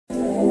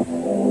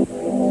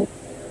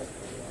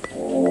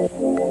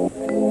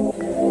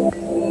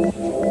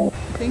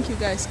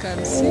guys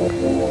can see.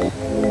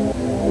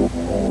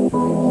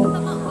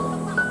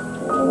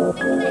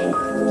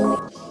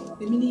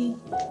 The mini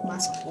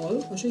mask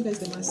haul. I'll show you guys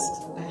the masks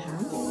I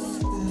have.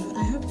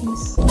 I have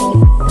these.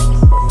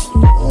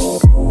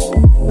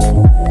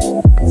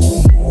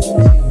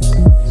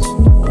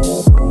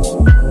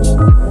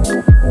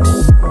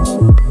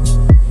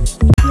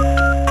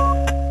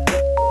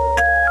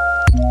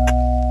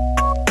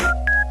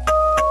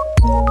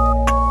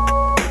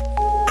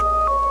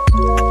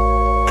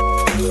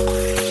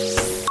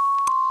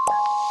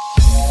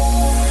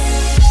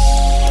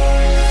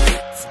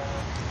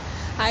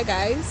 Hi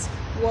guys,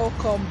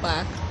 welcome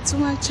back to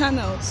my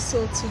channel.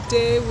 So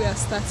today we are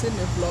starting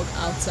a vlog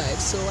outside.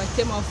 So I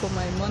came out for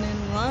my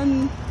morning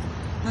run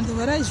and the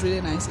weather is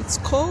really nice. It's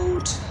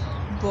cold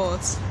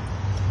but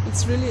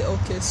it's really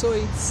okay. So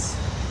it's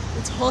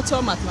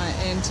autumn at my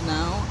end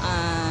now,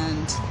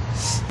 and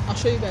I'll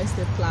show you guys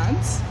the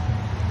plants.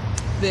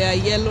 They are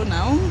yellow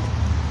now.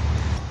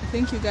 I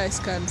think you guys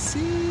can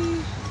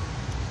see.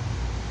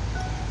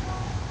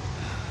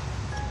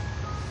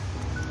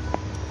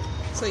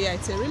 So yeah,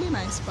 it's a really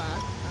nice park,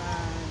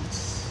 and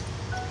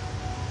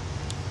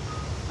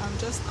I'm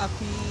just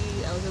happy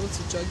I was able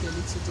to jog a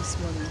little this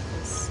morning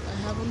because I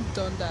haven't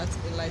done that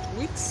in like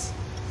weeks.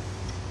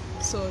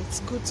 So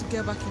it's good to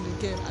get back in the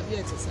game. Have you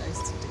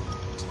exercised today?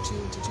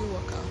 Did you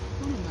work out?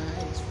 Oh, my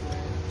eyes red.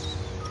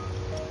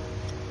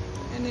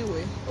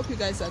 Anyway, hope you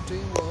guys are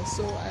doing well.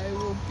 So I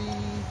will be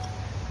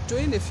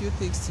doing a few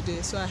things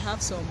today. So I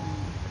have some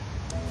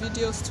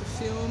videos to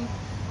film,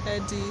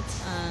 edit,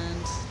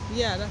 and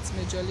yeah, that's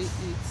majorly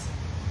it.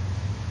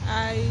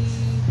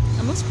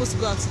 I'm not supposed to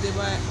go out today,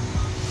 but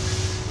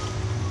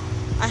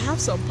I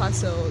have some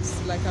parcels,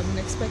 like I've been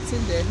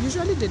expecting them.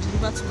 Usually they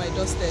deliver to my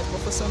doorstep,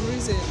 but for some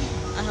reason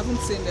I haven't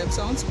seen them,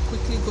 so I want to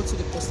quickly go to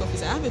the post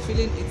office. I have a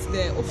feeling it's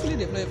there. Hopefully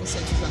they've not even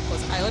sent it back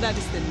because I ordered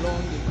this thing long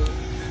ago.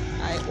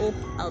 I hope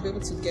I'll be able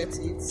to get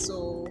it.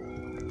 So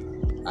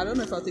I don't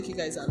know if I'll take you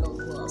guys along,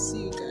 but I'll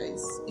see you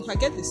guys. If I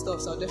get the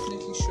stuff, so I'll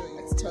definitely show you.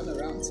 Let's turn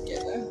around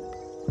together.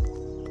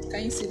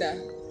 Can you see that,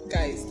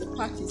 guys? The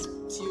park is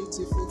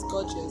beautiful. It's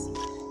gorgeous.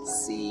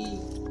 See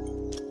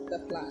the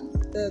plant,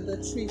 the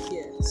tree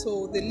here.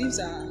 So the leaves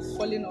are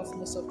falling off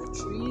most of the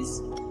trees,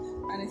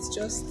 and it's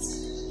just,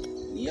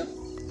 yep,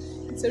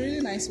 it's a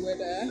really nice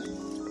weather.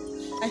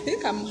 I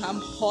think I'm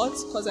hot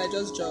because I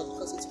just jogged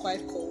because it's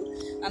quite cold,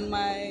 and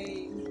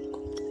my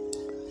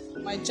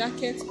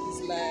jacket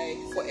is like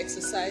for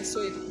exercise,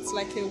 so it's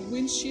like a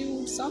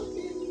windshield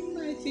something,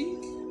 I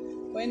think.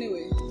 But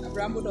anyway, I've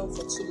rambled on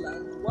for too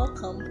long.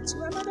 Welcome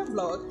to another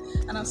vlog,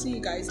 and I'll see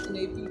you guys in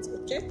a bit,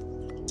 okay?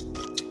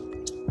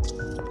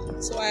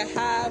 So this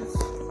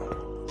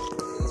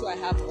is what I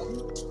have on,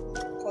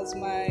 because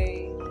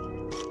my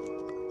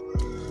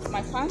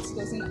pants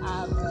doesn't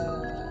have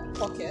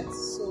pockets,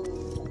 so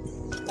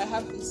I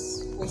have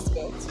this waist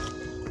belt. So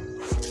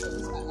this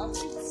is my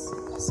outfits.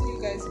 I'll see you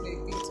guys in a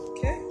bit,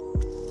 okay?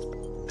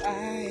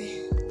 Bye.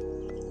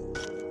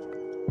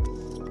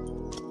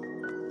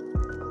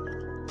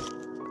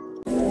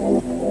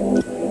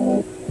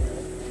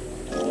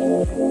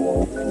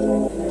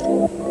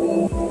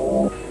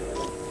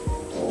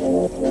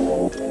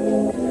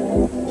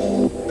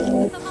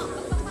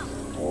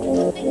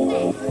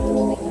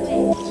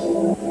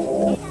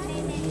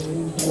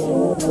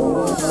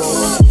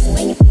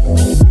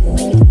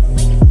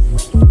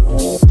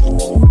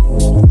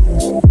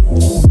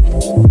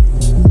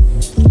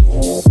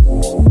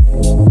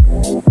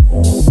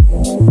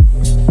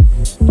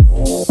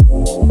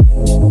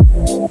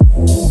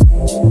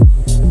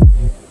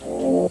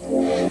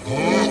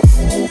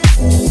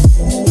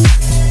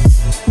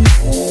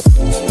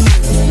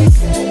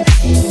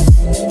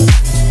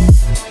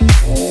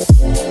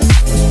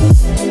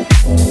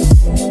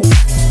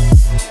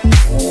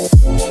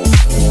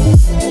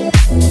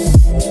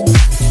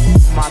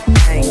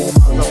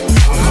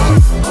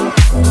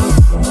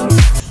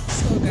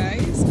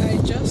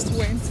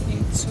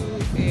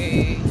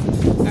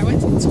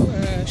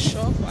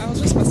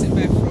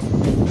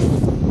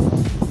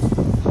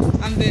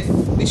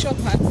 The shop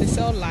they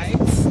sell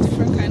lights,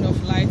 different kind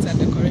of lights and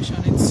decoration.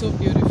 It's so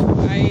beautiful. You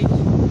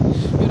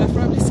would have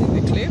probably seen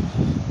the clip,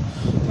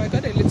 but I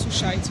got a little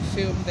shy to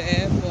film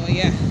there. But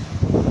yeah,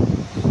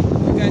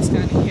 you guys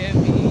can hear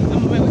me. I'm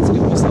on my way to the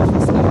post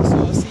office now, so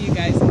I'll see you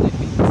guys in a bit.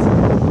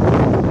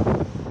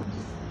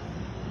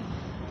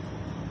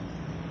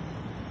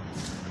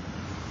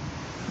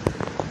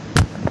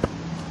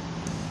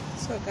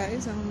 So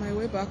guys, I'm on my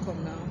way back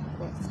home now,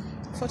 but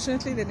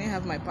fortunately they didn't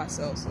have my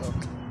parcel, so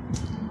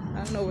I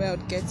don't know where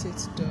I'd get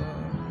it though.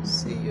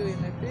 See you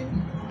in a bit.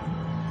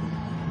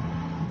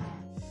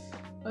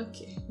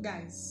 Okay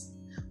guys,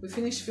 we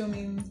finished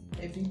filming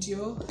a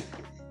video.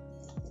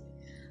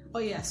 Oh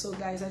yeah, so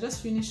guys, I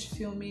just finished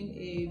filming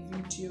a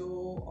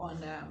video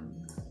on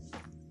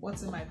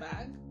what's in my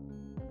bag.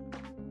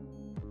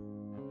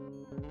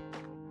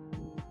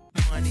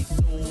 Money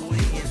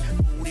always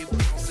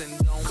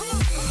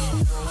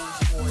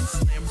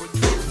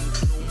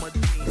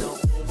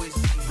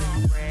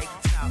rag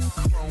top,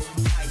 chrome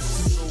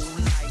ice, so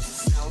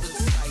lights out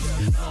of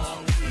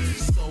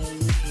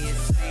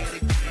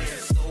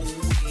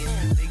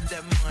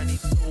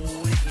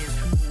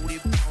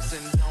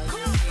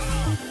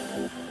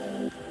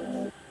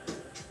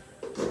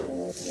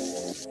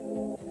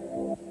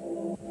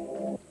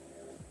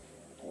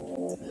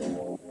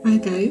Hi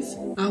guys,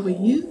 how are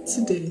you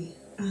today?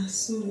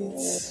 So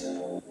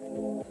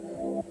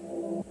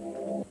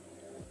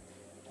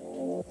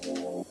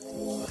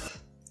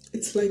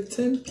it's like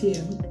 10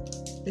 p.m.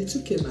 I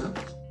took a nap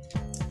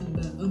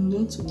and I'm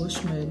about to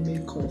wash my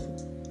makeup.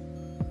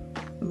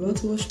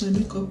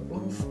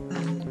 Off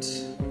and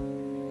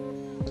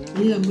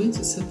yeah, I'm going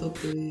to set up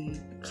the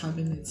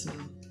cabinet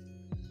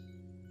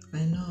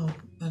now.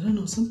 I don't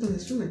know,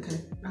 sometimes I feel like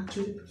I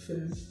actually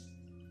prefer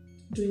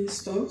doing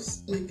stuff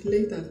like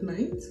late at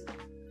night,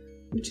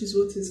 which is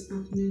what is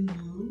happening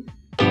now.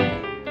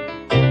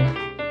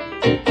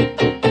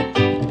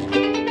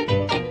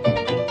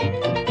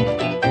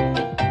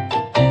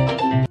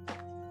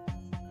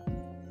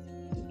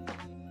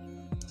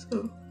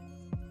 So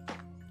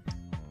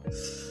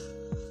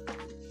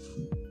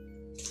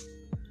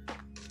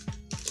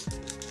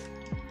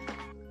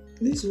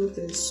this is what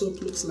the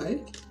soap looks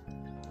like.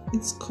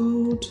 It's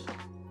called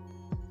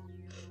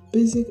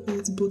Basic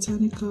Earth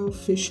Botanical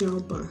Facial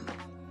Bar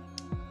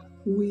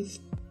with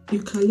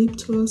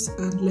eucalyptus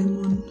and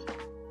lemon.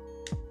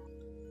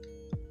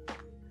 I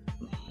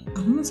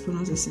don't know how to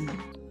pronounce this name.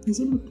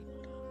 Is it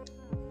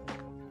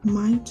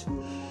might?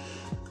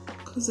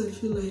 Because I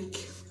feel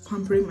like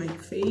pampering my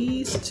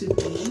face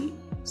today.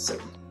 So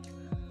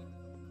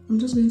I'm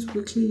just going to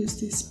quickly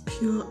use this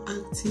Pure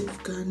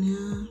Active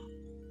Garnier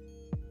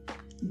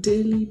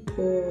Daily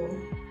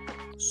Pore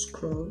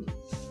Scrub.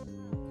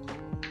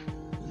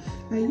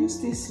 I use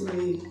this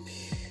like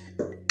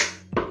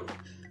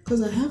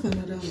because I have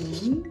another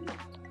one.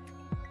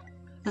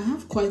 I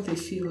have quite a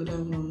few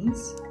other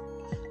ones,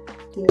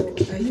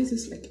 but I use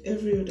this like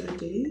every other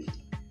day.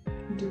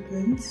 It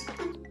depends.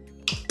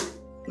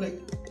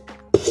 Like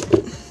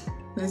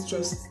that's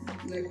just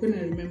like when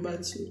I remember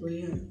to. But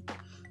yeah,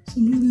 so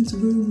I'm just going to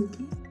go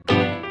with it.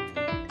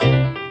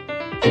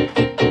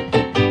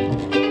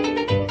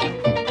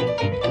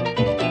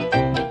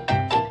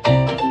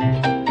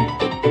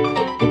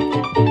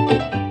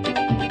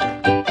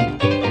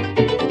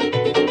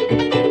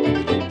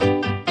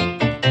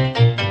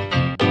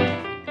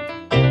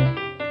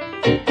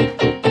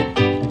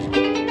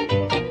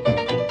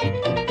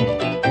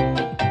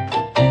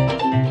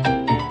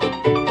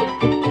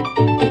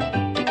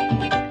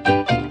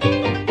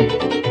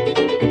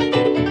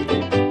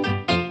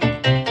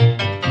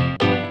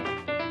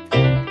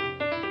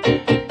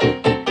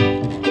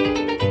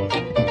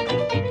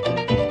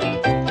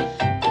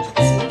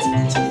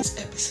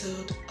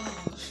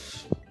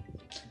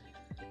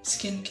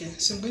 Skincare.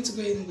 So I'm going to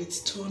go in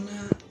with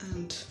toner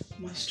and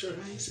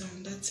moisturizer,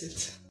 and that's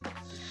it.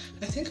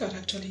 I think I'll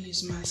actually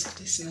use mask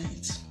this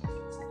night.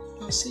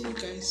 I'll see you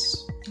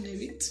guys in a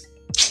bit.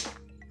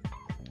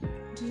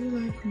 Do you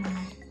like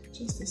my...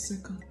 Just a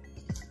second.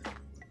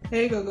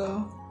 Here you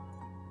go.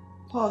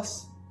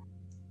 Pause.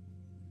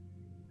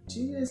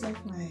 Do you guys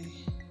like my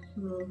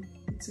robe?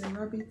 It's a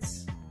rabbit.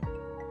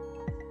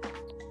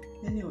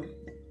 Anyway,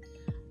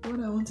 what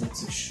I wanted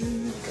to show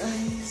you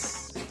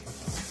guys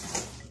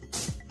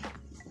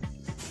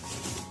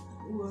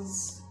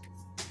was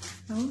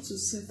I want to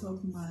set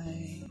up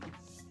my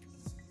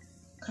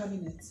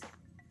cabinet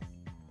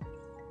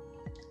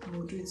and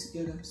we'll do it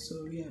together.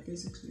 So yeah,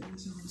 basically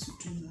that's what I want to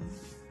do now.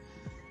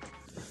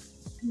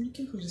 I'm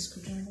looking for the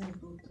screwdriver I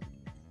bought.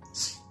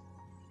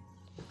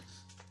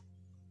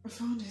 I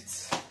found it.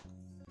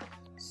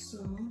 So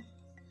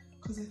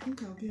because I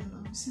think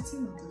I'm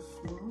sitting on the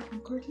floor.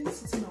 I'm currently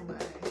sitting on my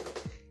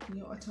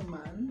new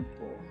ottoman,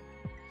 but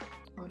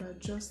I would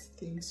adjust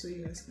things so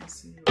you guys can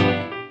see.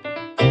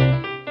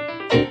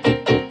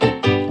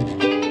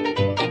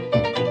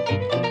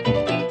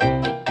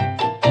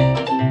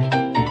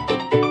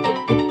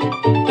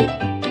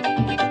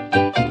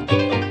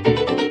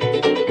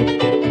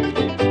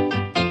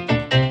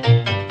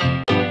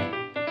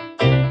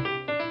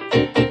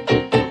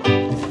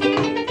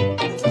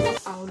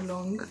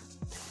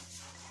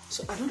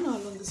 So I don't know how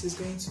long this is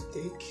going to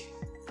take.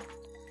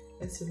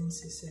 Let's even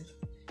see safe.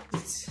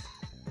 It's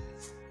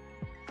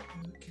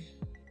okay.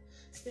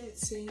 Yeah,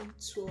 it's saying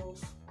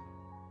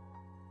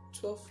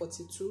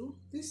 12:42.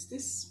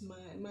 This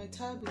my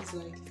tab is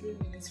like 3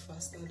 minutes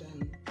faster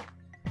than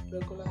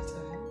regular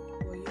time.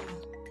 But yeah,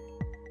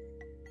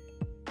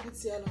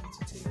 let's see how long it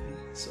will take me.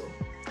 So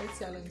let's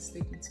see how long it's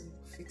taking to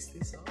fix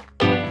this up.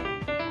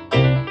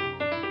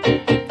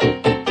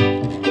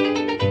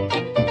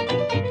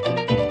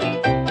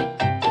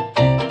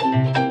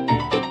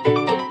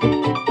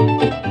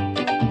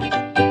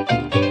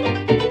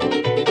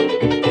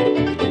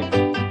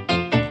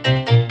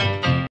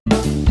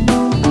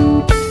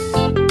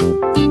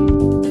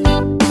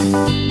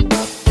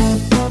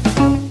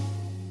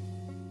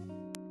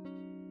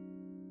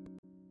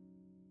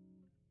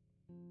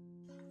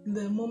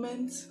 The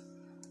moment,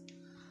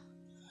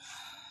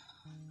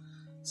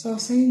 so I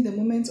was saying the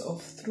moment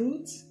of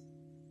truth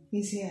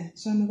is here.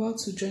 So I'm about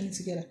to join it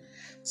together.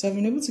 So I've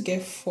been able to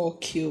get 4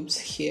 cubes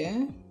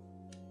here,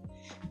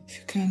 if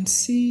you can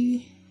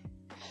see,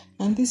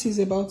 and this is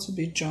about to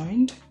be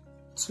joined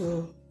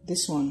to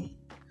this one.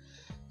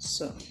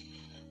 So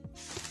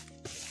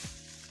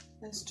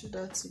Let's do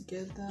that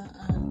together.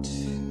 And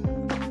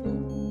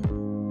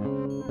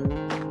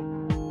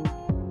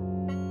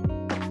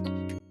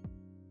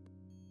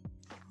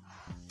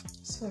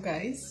so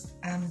guys,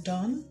 I'm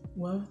done.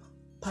 Well,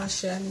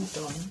 partially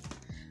done.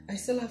 I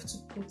still have to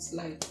put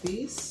like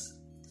this,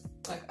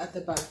 like at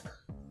the back,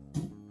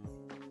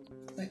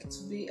 like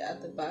to be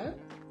at the back,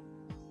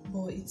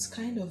 but it's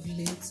kind of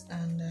late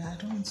and I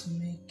don't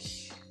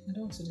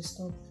want to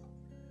disturb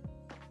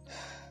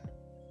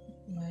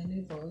my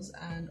neighbors,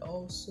 and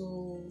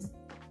also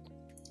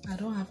I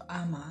don't have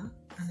armor,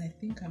 and I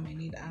think I may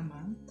need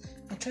armor.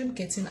 I tried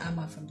getting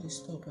armor from the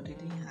store, but they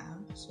didn't have,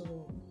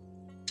 so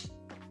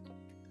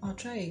I'll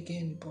try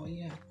again. But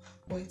yeah,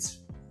 but it's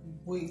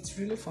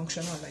really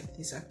functional like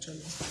this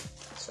actually,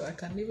 so I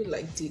can leave it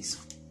like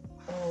this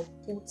or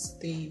put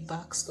the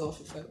back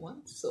stuff if I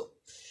want. So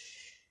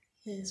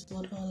here's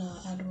what all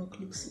our artwork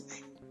looks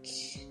like.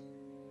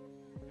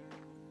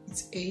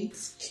 It's 8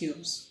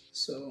 cubes,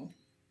 so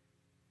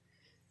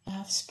I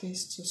have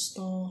space to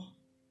store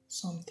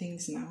some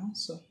things now.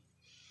 So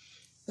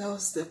that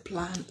was the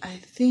plan. I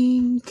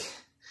think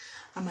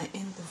I might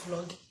end the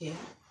vlog here,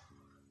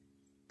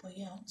 but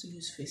yeah, I want to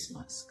use face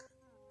mask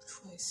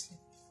before I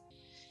sleep.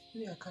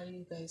 Maybe I'll carry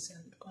you guys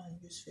and go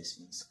and use face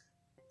mask.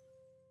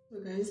 So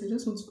guys, I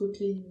just want to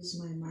quickly use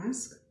my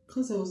mask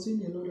because I was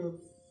doing a lot of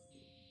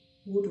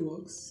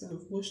woodworks.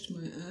 I've washed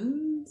my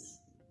hands.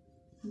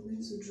 I'm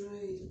going to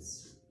dry it.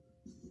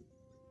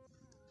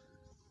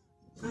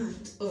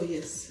 And oh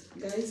yes,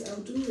 guys,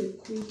 I'll do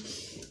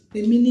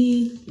a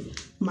mini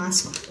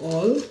mask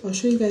haul. I'll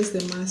show you guys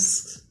the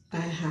masks I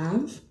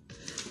have.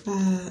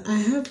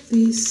 I have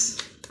this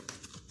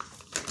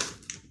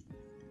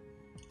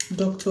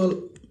Dr.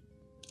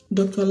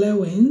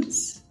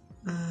 Lewin's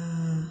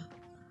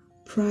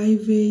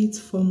private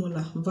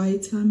formula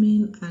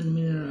vitamin and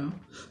mineral.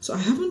 So I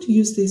haven't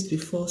used this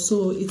before,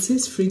 so it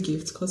says free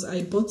gift because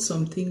I bought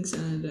some things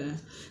and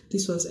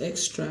this was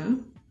extra.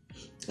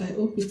 I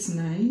hope it's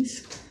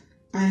nice.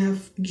 I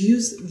have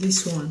used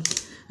this one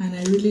and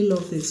I really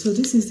love it. So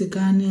this is the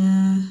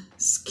Garnier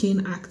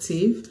Skin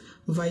Active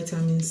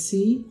Vitamin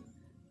C.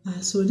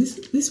 So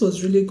this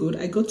was really good.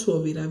 I got 2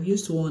 of it. I've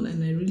used 1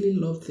 and I really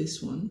love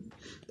this one,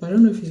 but I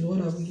don't know if it's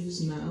what I'll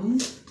use now.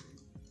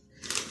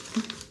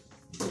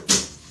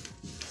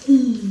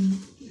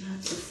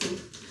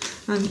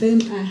 And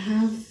then I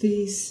have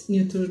this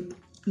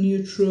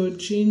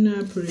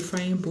Neutrogena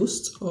Purifying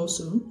Boost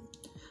also.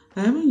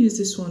 I haven't used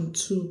this one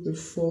too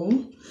before.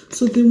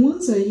 So the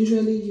ones I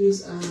usually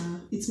use are,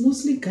 it's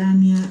mostly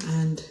Garnier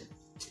and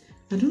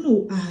I don't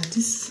know,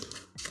 this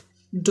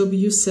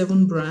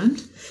W7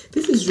 brand.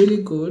 This is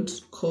really good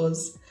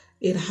because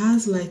it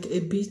has like a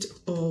bit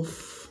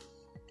of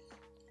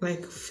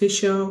like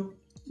facial,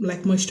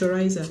 like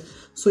moisturizer.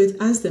 So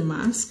it has the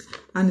mask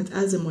and it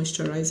has the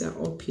moisturizer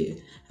up here.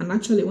 And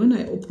actually when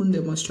I open the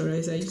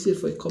moisturizer, I use it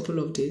for a couple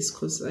of days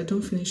because I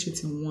don't finish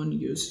it in one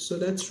use. So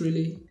that's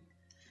really,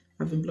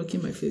 I've been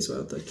blocking my face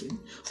while talking.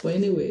 But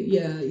anyway,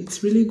 yeah,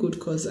 it's really good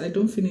because I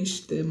don't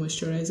finish the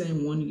moisturizer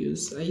in one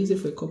use. I use it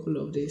for a couple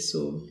of days,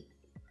 so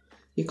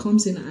it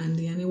comes in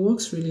handy and it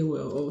works really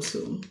well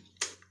also.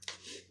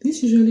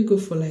 These usually go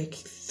for like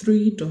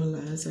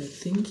 $3, I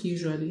think,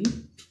 usually.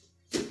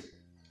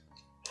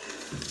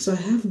 So I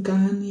have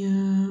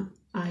Garnier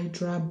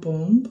Hydra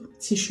Bomb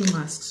Tissue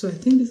Mask. So I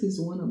think this is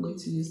the one I'm going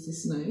to use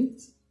this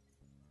night.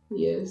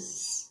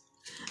 Yes.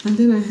 And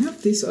then I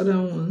have these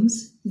other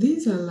ones.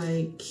 These are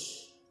like,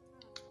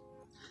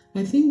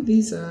 I think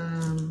these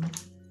are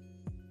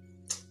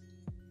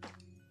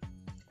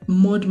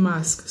mud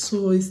mask.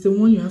 So it's the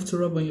one you have to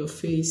rub on your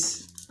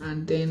face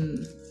and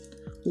then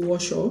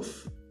wash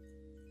off.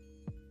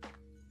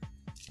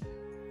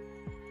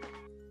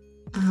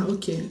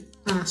 Okay.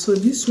 So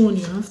this one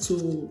you have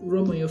to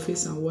rub on your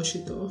face and wash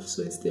it off.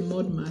 So it's the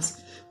mud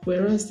mask.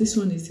 Whereas this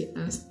one is the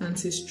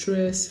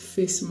anti-stress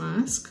face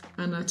mask,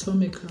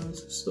 anatomical.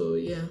 So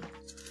yeah.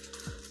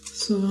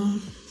 So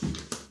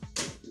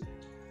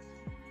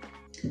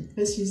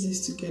let's use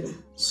this together.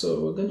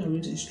 So we're gonna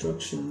read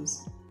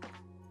instructions.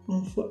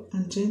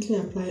 And gently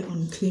apply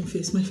on clean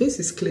face. My face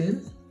is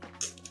clean.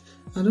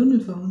 I don't know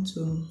if I want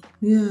to.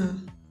 Yeah.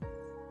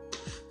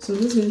 So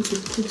I'm just going to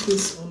put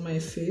this on my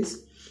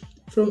face.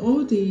 From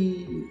all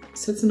the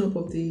setting up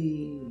of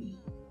the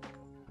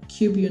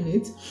cube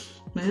unit,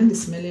 my hand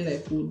is smelling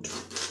like wood,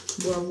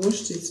 but I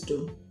washed it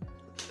though.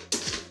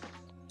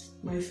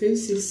 My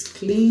face is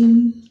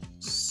clean,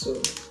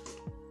 so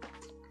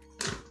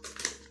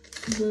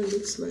that's what it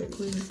looks like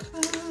when it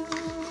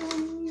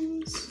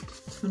comes.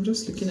 I'm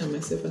just looking at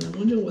myself and I'm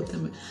wondering what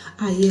time.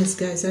 Yes,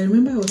 guys, I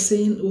remember I was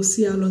saying we'll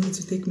see how long it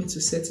will take me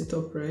to set it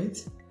up,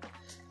 right?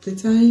 The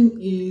time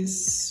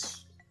is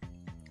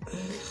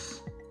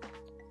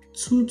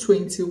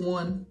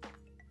 2:21.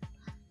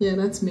 Yeah,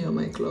 that's me on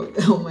my clock,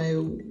 on my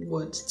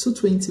watch.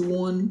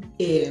 2:21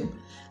 a.m.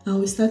 and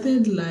we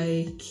started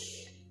like,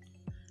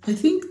 I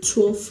think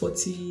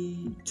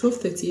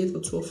 12:38 or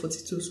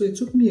 12:42. So it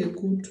took me a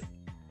good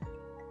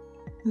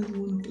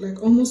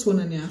like almost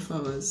 1.5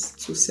 hours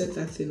to set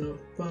that thing up.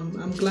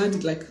 I'm glad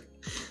it, like,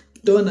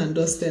 done and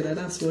dusted. I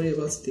don't have to worry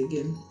about it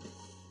again.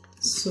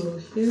 So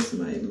here's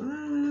my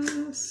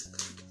mask.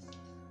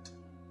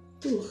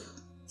 Oh,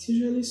 it's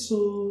usually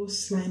so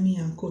slimy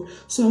and cold.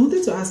 So I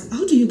wanted to ask,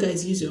 how do you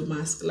guys use your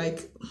mask?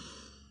 Like,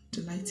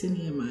 the lighting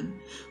here,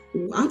 man.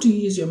 How do you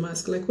use your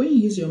mask? Like, when you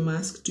use your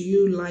mask, do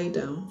you lie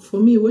down?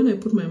 For me, when I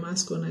put my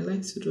mask on, I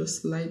like to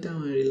just lie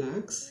down and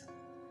relax.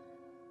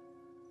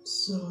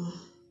 So,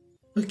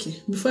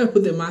 okay, before I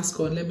put the mask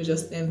on, let me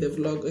just end the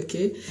vlog,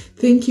 okay?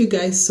 Thank you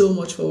guys so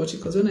much for watching,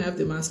 because when I have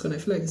the mask on, I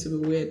feel like it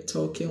will be weird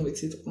talking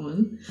with it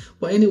on.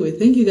 But anyway,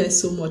 thank you guys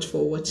so much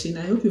for watching.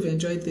 I hope you've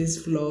enjoyed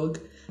this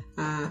vlog.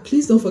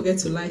 Please don't forget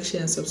to like,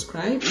 share, and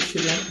subscribe if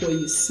you like what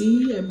you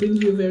see. I bring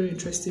you very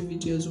interesting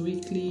videos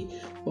weekly,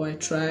 or I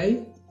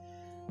try.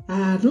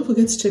 Don't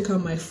forget to check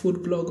out my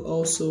food blog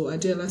also,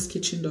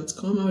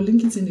 adelaskitchen.com. I'll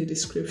link it in the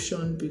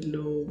description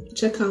below.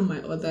 Check out my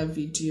other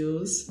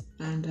videos,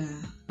 and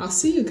I'll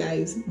see you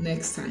guys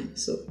next time.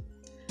 So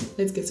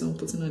let's get on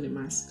putting on the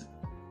mask.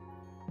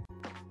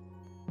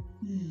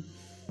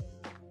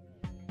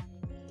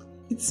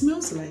 It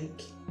smells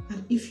like,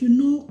 and if you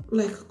know,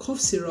 like cough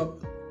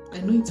syrup. I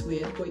know it's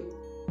weird, but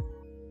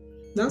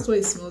that's what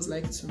it smells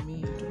like to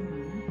me. I don't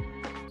know.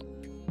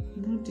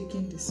 I'm not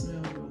digging the smell,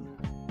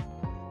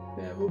 but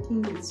we have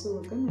opened it, so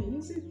we're gonna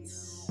use it.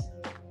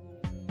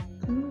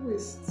 Cannot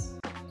waste.